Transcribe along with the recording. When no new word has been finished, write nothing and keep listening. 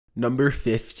Number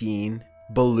 15.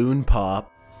 Balloon Pop.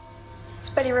 It's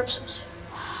Betty Ripsom's.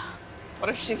 What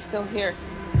if she's still here?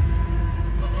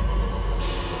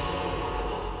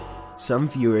 Some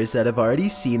viewers that have already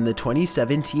seen the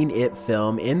 2017 It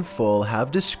film in full have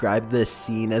described this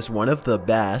scene as one of the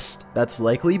best. That's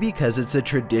likely because it's a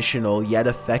traditional yet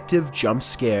effective jump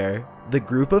scare. The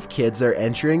group of kids are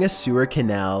entering a sewer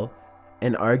canal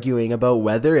and arguing about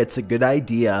whether it's a good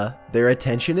idea. Their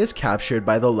attention is captured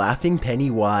by the laughing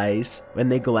Pennywise. When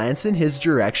they glance in his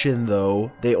direction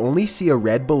though, they only see a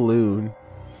red balloon.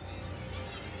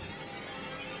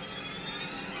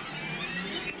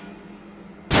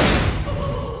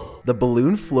 The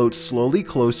balloon floats slowly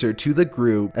closer to the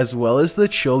group as well as the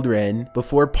children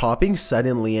before popping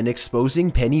suddenly and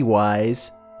exposing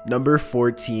Pennywise. Number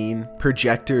 14.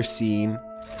 Projector Scene.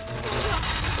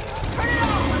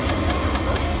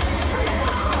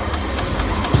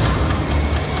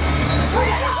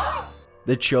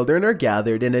 The children are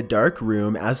gathered in a dark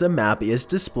room as a map is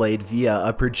displayed via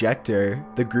a projector.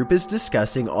 The group is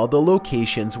discussing all the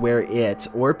locations where it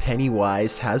or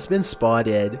Pennywise has been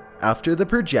spotted. After the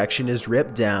projection is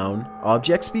ripped down,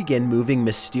 objects begin moving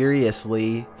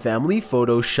mysteriously, family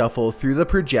photos shuffle through the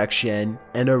projection,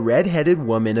 and a red-headed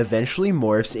woman eventually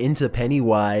morphs into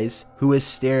Pennywise, who is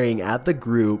staring at the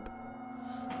group.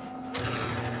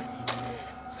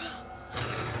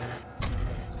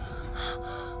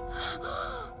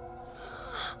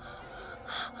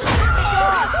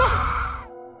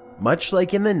 Much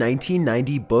like in the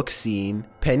 1990 book scene,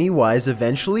 Pennywise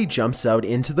eventually jumps out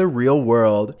into the real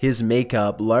world. His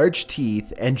makeup, large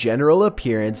teeth, and general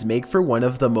appearance make for one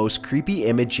of the most creepy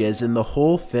images in the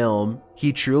whole film.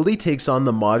 He truly takes on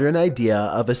the modern idea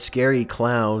of a scary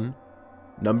clown.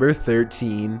 Number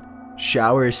 13.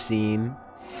 Shower Scene.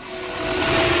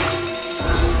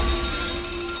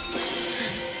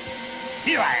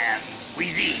 Here I am,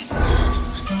 Wheezy.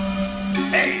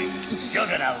 Hey, you're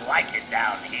gonna like it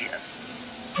down here.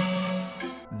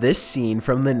 This scene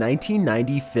from the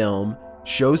 1990 film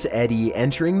shows Eddie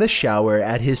entering the shower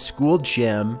at his school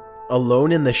gym.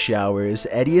 Alone in the showers,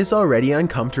 Eddie is already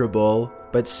uncomfortable,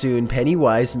 but soon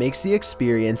Pennywise makes the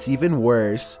experience even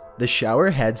worse. The shower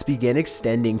heads begin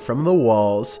extending from the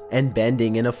walls and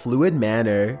bending in a fluid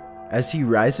manner. As he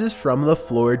rises from the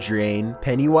floor drain,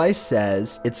 Pennywise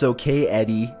says, "It's okay,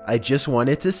 Eddie, I just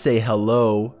wanted to say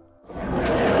hello."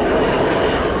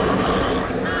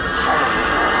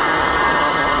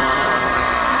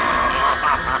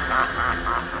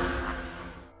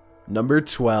 Number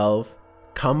 12.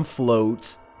 Come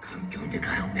Float. Come join the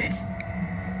clownets.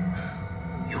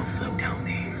 You'll float down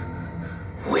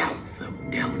there. We'll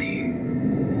float down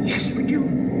there. Yes, we do.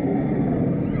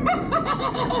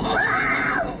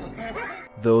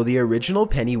 Though the original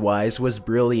Pennywise was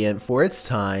brilliant for its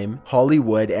time,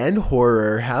 Hollywood and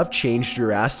horror have changed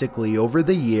drastically over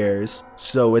the years,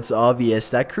 so it's obvious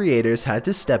that creators had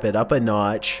to step it up a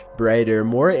notch. Brighter,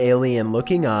 more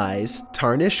alien-looking eyes,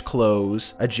 tarnished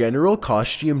clothes, a general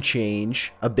costume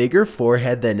change, a bigger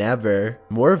forehead than ever,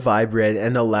 more vibrant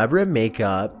and elaborate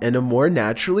makeup, and a more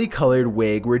naturally colored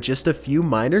wig were just a few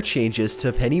minor changes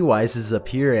to Pennywise's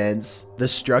appearance. The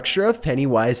structure of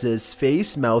Pennywise's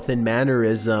face, mouth, and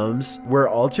mannerisms were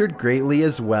altered greatly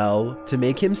as well to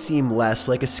make him seem less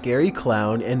like a scary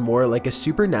clown and more like a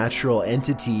supernatural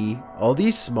entity. All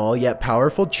these small yet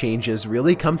powerful changes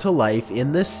really come to life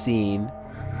in this scene.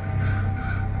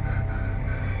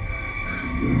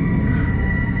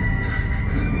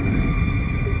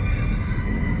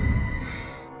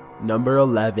 Number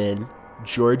 11.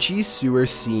 Georgie's Sewer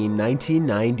Scene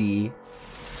 1990.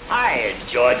 Hi,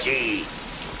 Georgie.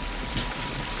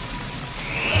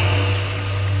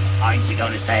 Aren't you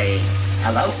gonna say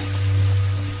hello?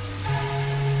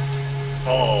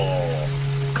 Oh,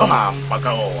 come on,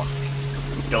 bucko.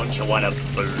 Don't you want a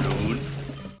balloon?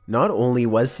 Not only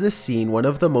was this scene one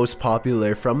of the most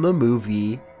popular from the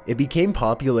movie, it became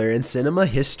popular in cinema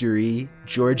history.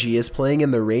 Georgie is playing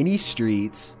in the rainy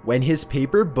streets. When his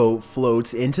paper boat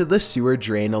floats into the sewer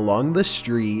drain along the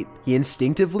street, he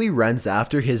instinctively runs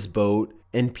after his boat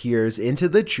and peers into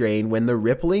the drain when the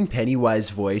rippling Pennywise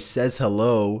voice says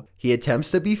hello. He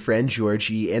attempts to befriend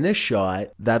Georgie in a shot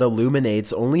that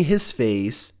illuminates only his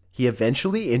face. He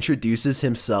eventually introduces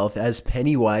himself as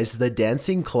Pennywise the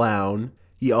Dancing Clown.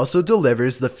 He also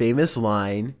delivers the famous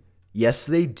line, "Yes,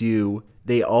 they do.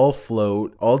 They all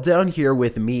float. All down here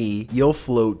with me, you'll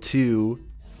float too."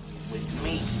 With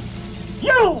me,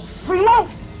 you float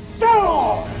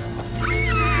too!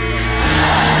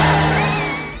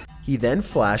 He then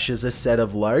flashes a set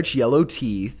of large yellow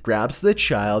teeth, grabs the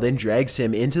child and drags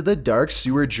him into the dark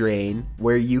sewer drain,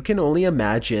 where you can only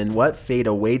imagine what fate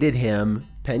awaited him.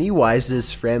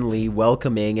 Pennywise's friendly,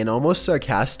 welcoming, and almost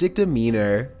sarcastic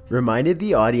demeanor reminded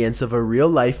the audience of a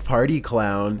real-life party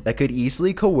clown that could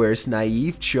easily coerce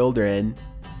naive children.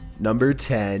 Number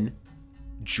 10.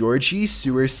 Georgie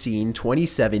Sewer Scene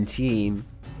 2017.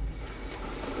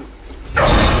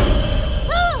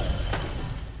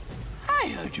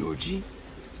 Hiya, Georgie.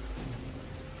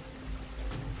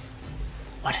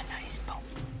 What a nice boat.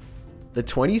 The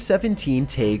 2017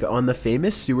 take on the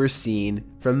famous sewer scene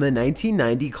from the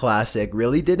 1990 classic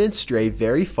really didn't stray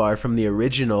very far from the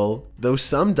original, though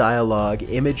some dialogue,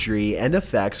 imagery, and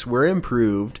effects were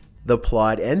improved. The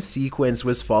plot and sequence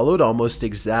was followed almost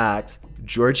exact.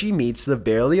 Georgie meets the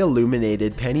barely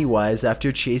illuminated Pennywise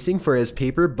after chasing for his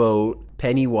paper boat.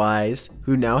 Pennywise,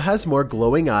 who now has more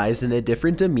glowing eyes and a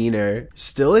different demeanor,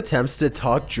 still attempts to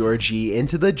talk Georgie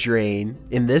into the drain.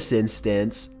 In this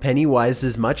instance, Pennywise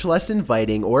is much less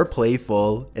inviting or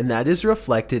playful, and that is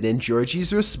reflected in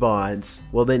Georgie's response.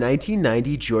 While the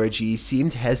 1990 Georgie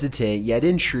seemed hesitant yet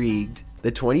intrigued, the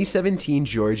 2017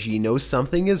 Georgie knows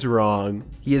something is wrong.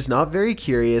 He is not very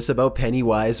curious about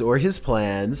Pennywise or his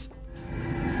plans.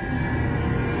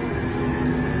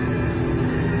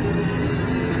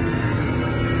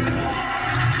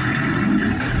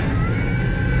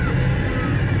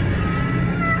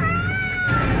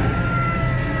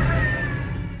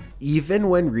 Even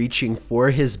when reaching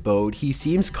for his boat, he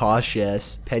seems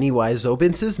cautious. Pennywise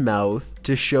opens his mouth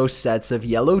to show sets of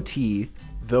yellow teeth,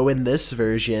 though in this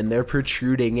version they're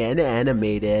protruding and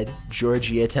animated.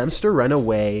 Georgie attempts to run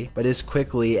away, but is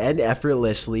quickly and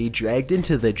effortlessly dragged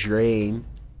into the drain.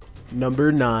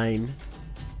 Number 9.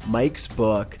 Mike's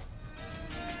Book.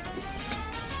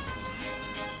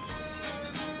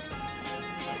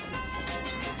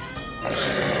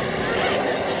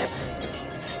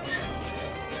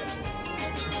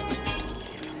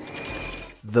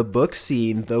 The book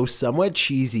scene, though somewhat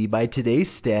cheesy by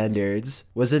today's standards,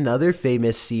 was another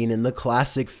famous scene in the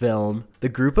classic film. The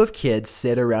group of kids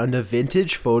sit around a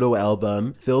vintage photo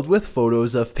album filled with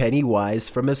photos of Pennywise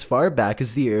from as far back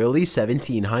as the early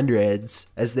 1700s.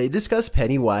 As they discuss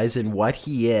Pennywise and what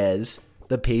he is,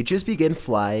 the pages begin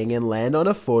flying and land on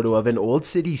a photo of an old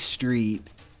city street.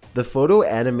 The photo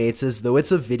animates as though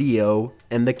it's a video,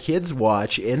 and the kids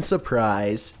watch in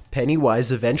surprise.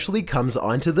 Pennywise eventually comes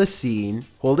onto the scene,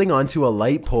 holding onto a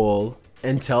light pole,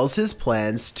 and tells his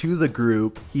plans to the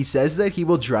group. He says that he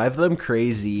will drive them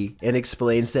crazy, and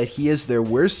explains that he is their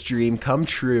worst dream come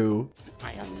true.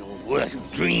 I am your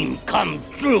worst dream come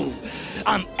true.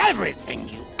 I'm everything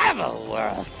you ever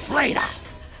were afraid of.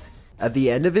 At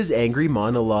the end of his angry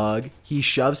monologue, he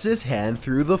shoves his hand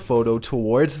through the photo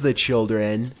towards the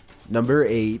children. Number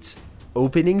 8.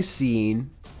 Opening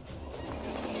Scene.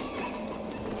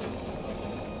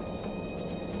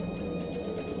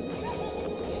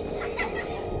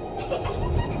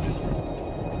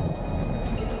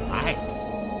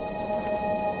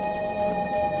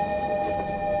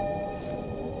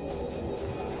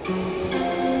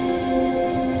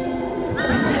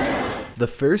 The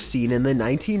first scene in the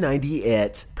 1990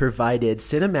 It provided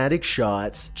cinematic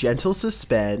shots, gentle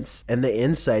suspense, and the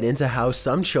insight into how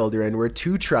some children were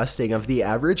too trusting of the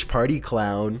average party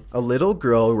clown. A little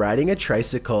girl riding a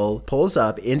tricycle pulls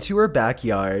up into her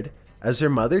backyard as her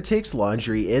mother takes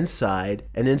laundry inside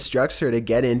and instructs her to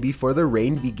get in before the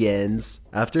rain begins.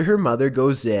 After her mother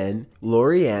goes in,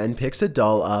 Lori Ann picks a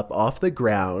doll up off the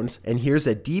ground and hears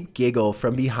a deep giggle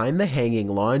from behind the hanging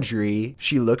laundry.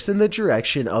 She looks in the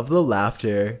direction of the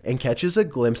laughter and catches a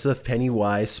glimpse of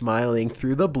Pennywise smiling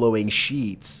through the blowing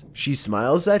sheets. She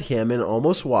smiles at him and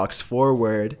almost walks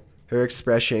forward. Her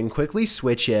expression quickly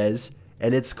switches,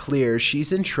 and it's clear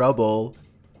she's in trouble.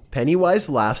 Pennywise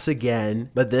laughs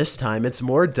again, but this time it's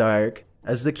more dark.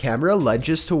 As the camera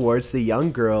lunges towards the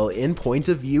young girl in point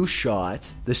of view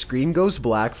shot, the screen goes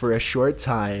black for a short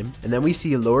time, and then we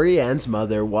see Lori Ann's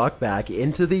mother walk back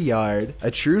into the yard.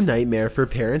 A true nightmare for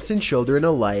parents and children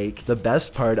alike. The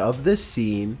best part of this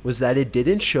scene was that it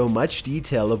didn't show much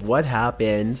detail of what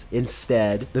happened.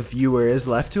 Instead, the viewer is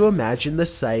left to imagine the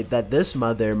sight that this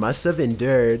mother must have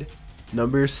endured.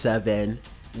 Number 7.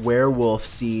 Werewolf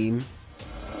Scene.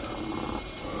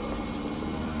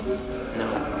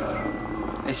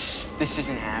 This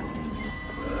isn't happening.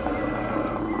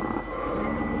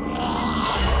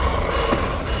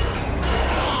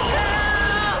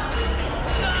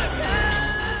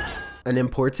 An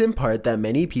important part that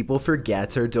many people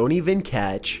forget or don't even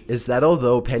catch is that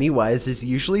although Pennywise is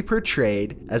usually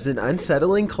portrayed as an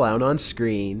unsettling clown on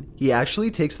screen, he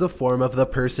actually takes the form of the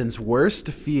person's worst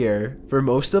fear. For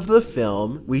most of the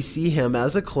film, we see him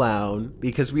as a clown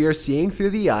because we are seeing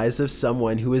through the eyes of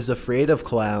someone who is afraid of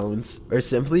clowns, or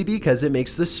simply because it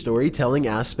makes the storytelling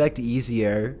aspect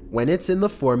easier when it's in the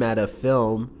format of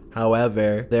film.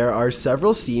 However, there are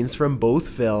several scenes from both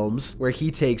films where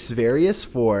he takes various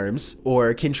forms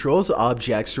or controls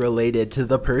objects related to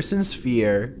the person's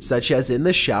fear, such as in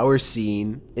the shower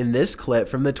scene. In this clip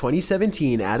from the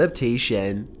 2017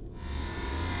 adaptation,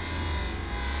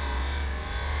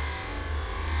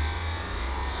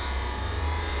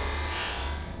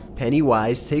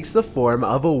 Pennywise takes the form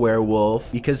of a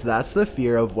werewolf because that's the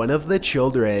fear of one of the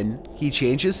children. He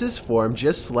changes his form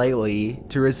just slightly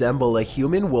to resemble a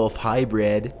human-wolf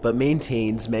hybrid, but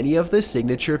maintains many of the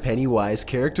signature Pennywise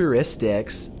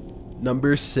characteristics.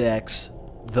 Number 6.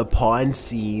 The pond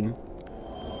scene.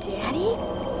 Daddy?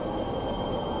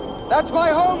 That's my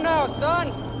home now, son!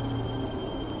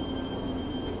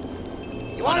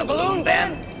 You want a balloon,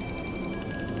 Ben?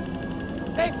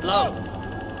 They float!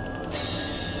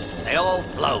 They all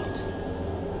float.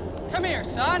 Come here,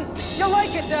 son! You'll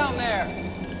like it down there!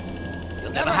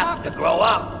 You'll never have to grow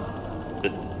up.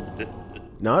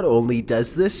 Not only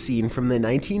does this scene from the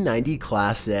 1990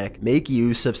 classic make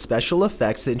use of special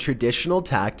effects and traditional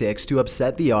tactics to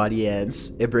upset the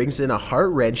audience, it brings in a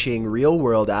heart-wrenching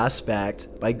real-world aspect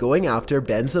by going after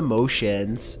Ben's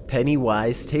emotions.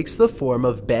 Pennywise takes the form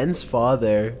of Ben's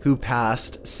father, who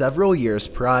passed several years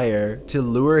prior, to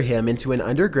lure him into an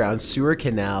underground sewer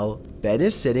canal. Ben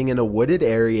is sitting in a wooded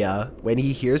area when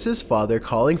he hears his father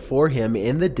calling for him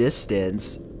in the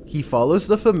distance. He follows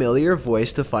the familiar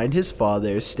voice to find his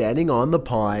father standing on the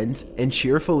pond and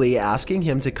cheerfully asking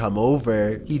him to come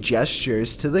over. He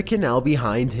gestures to the canal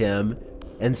behind him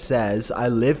and says, "I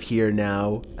live here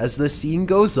now." As the scene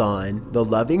goes on, the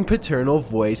loving paternal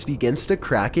voice begins to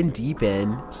crack and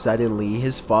deepen. Suddenly,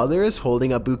 his father is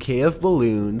holding a bouquet of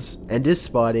balloons and is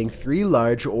spotting 3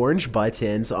 large orange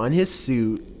buttons on his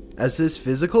suit. As his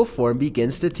physical form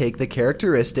begins to take the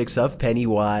characteristics of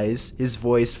Pennywise, his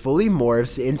voice fully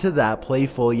morphs into that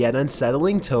playful yet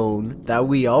unsettling tone that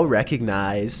we all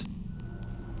recognize.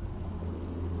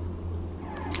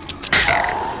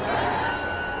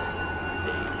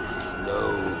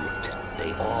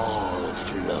 They all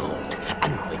float.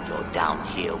 And when you're down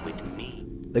here with me,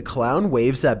 The clown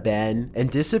waves at Ben and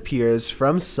disappears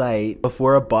from sight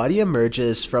before a body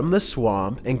emerges from the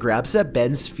swamp and grabs at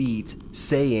Ben's feet,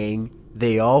 saying,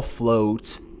 "They all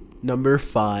float." Number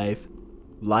 5.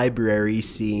 Library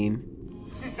scene.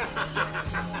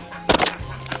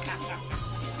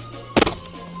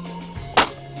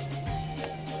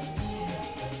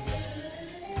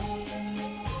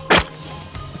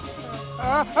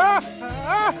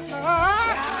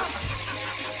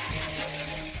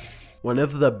 One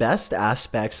of the best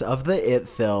aspects of the It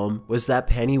film was that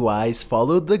Pennywise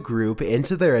followed the group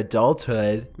into their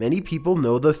adulthood. Many people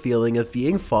know the feeling of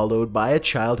being followed by a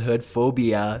childhood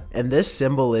phobia, and this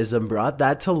symbolism brought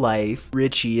that to life.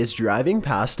 Richie is driving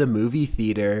past a movie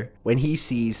theater when he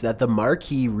sees that the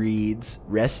marquee reads,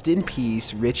 "Rest in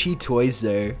peace, Richie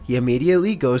Toyser." He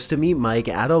immediately goes to meet Mike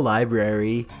at a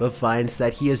library, but finds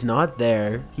that he is not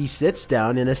there. He sits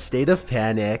down in a state of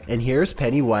panic and hears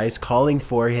Pennywise calling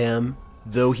for him.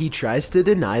 Though he tries to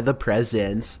deny the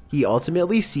presence, he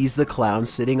ultimately sees the clown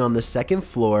sitting on the second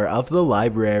floor of the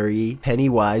library.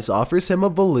 Pennywise offers him a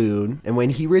balloon, and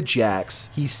when he rejects,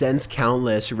 he sends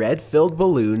countless red-filled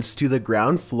balloons to the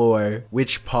ground floor,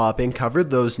 which pop and cover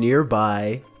those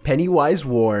nearby. Pennywise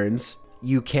warns,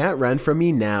 "You can't run from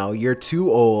me now, you're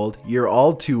too old, you're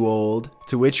all too old,"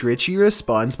 to which Richie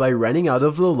responds by running out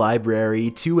of the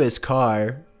library to his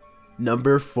car.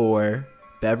 Number 4.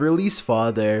 Beverly's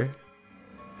father.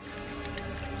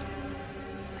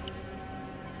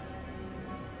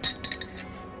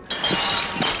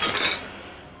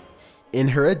 In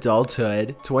her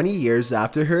adulthood, 20 years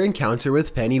after her encounter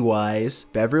with Pennywise,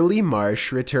 Beverly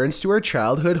Marsh returns to her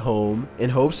childhood home in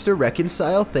hopes to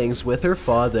reconcile things with her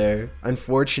father.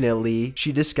 Unfortunately,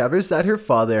 she discovers that her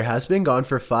father has been gone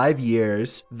for 5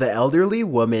 years. The elderly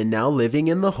woman now living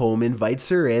in the home invites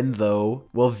her in though.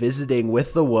 While visiting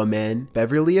with the woman,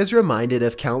 Beverly is reminded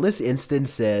of countless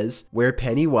instances where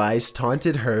Pennywise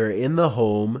taunted her in the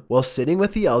home. While sitting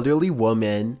with the elderly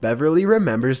woman, Beverly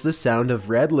remembers the sound of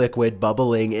red liquid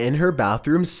bubbling in her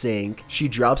bathroom sink. She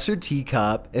drops her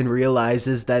teacup and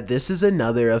realizes that this is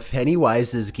another of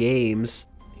Pennywise's games.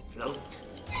 float.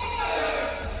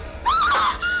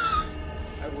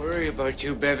 I worry about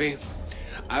you, Bevy.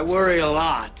 I worry a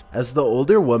lot. As the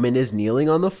older woman is kneeling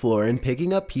on the floor and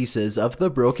picking up pieces of the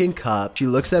broken cup, she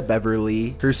looks at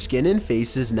Beverly. Her skin and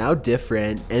face is now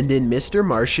different, and in Mr.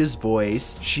 Marsh's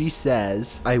voice, she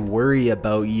says, "I worry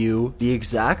about you," the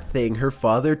exact thing her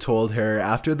father told her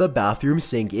after the bathroom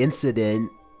sink incident.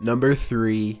 Number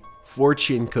 3.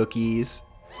 Fortune cookies.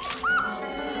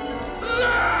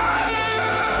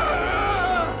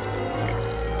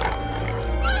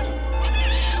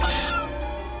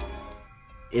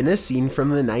 In a scene from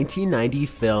the 1990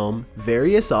 film,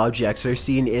 various objects are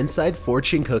seen inside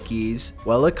fortune cookies.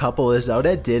 While a couple is out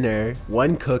at dinner,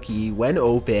 one cookie, when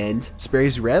opened,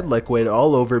 sprays red liquid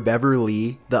all over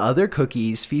Beverly. The other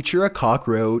cookies feature a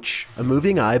cockroach, a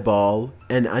moving eyeball,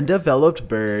 an undeveloped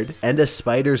bird, and a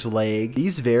spider's leg.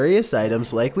 These various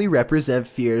items likely represent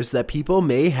fears that people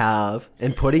may have,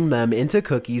 and putting them into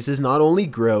cookies is not only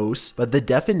gross, but the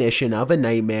definition of a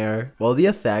nightmare. While the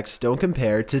effects don't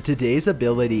compare to today's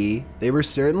ability, they were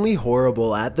certainly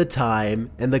horrible at the time,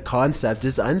 and the concept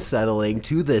is unsettling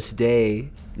to this day.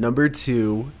 Number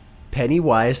 2.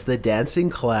 Pennywise the Dancing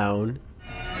Clown.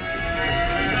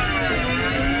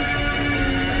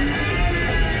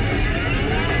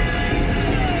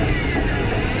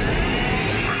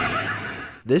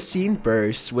 This scene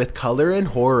bursts with color and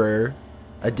horror.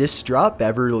 A distraught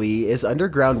Beverly is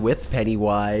underground with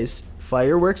Pennywise.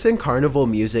 Fireworks and carnival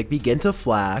music begin to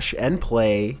flash and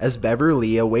play as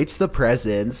Beverly awaits the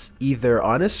presence, either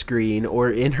on a screen or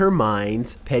in her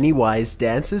mind. Pennywise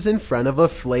dances in front of a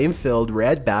flame-filled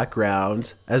red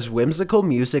background. As whimsical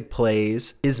music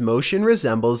plays, his motion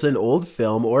resembles an old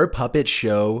film or puppet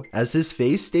show, as his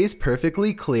face stays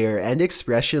perfectly clear and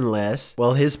expressionless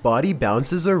while his body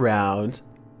bounces around.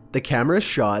 The camera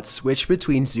shots switch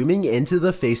between zooming into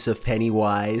the face of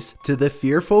Pennywise to the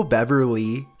fearful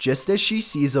Beverly. Just as she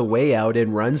sees a way out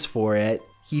and runs for it,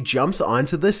 he jumps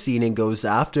onto the scene and goes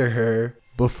after her.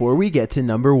 Before we get to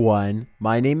number 1,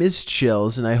 my name is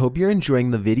Chills and I hope you're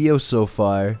enjoying the video so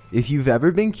far. If you've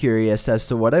ever been curious as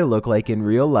to what I look like in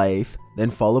real life, then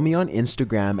follow me on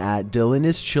Instagram at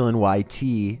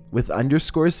DylanIsChillinYT with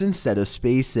underscores instead of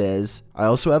spaces. I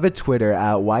also have a Twitter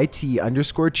at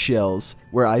YT_chills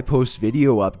where I post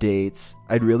video updates.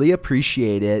 I'd really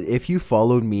appreciate it if you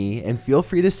followed me, and feel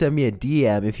free to send me a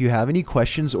DM if you have any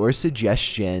questions or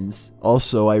suggestions.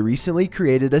 Also, I recently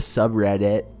created a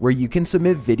subreddit where you can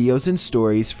submit videos and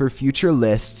stories for future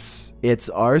lists. It's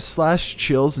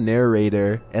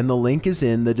r/chillsnarrator, and the link is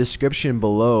in the description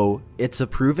below. It's a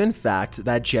proven fact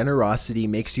that generosity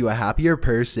makes you a happier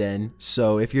person,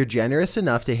 so if you're generous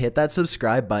enough to hit that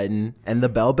subscribe button and the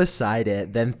bell beside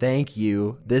it, then thank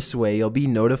you. This way you'll be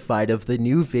notified of the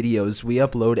new videos we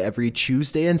upload every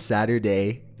Tuesday and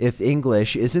Saturday. If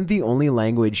English isn't the only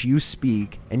language you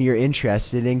speak and you're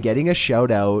interested in getting a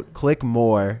shout out, click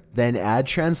more, then add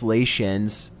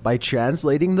translations. By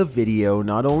translating the video,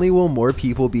 not only will more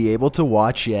people be able to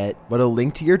watch it, but a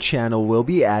link to your channel will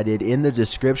be added in the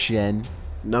description.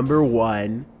 Number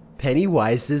 1.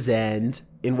 Pennywise's End.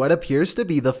 In what appears to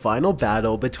be the final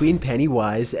battle between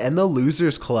Pennywise and the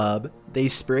Losers Club, they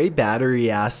spray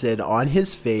battery acid on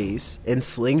his face and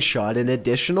slingshot an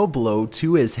additional blow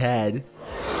to his head.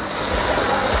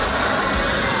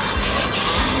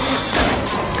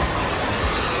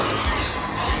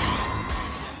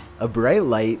 A bright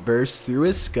light bursts through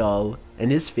his skull,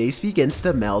 and his face begins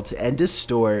to melt and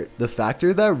distort. The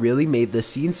factor that really made the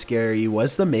scene scary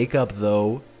was the makeup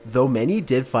though. Though many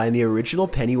did find the original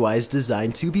Pennywise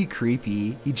design to be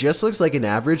creepy, he just looks like an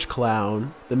average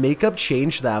clown. The makeup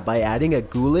changed that by adding a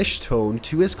ghoulish tone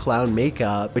to his clown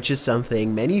makeup, which is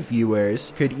something many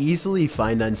viewers could easily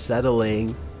find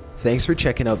unsettling. Thanks for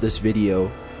checking out this video.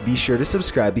 Be sure to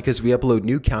subscribe because we upload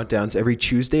new countdowns every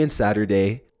Tuesday and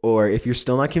Saturday. Or if you're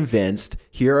still not convinced,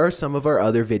 here are some of our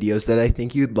other videos that I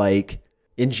think you'd like.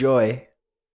 Enjoy!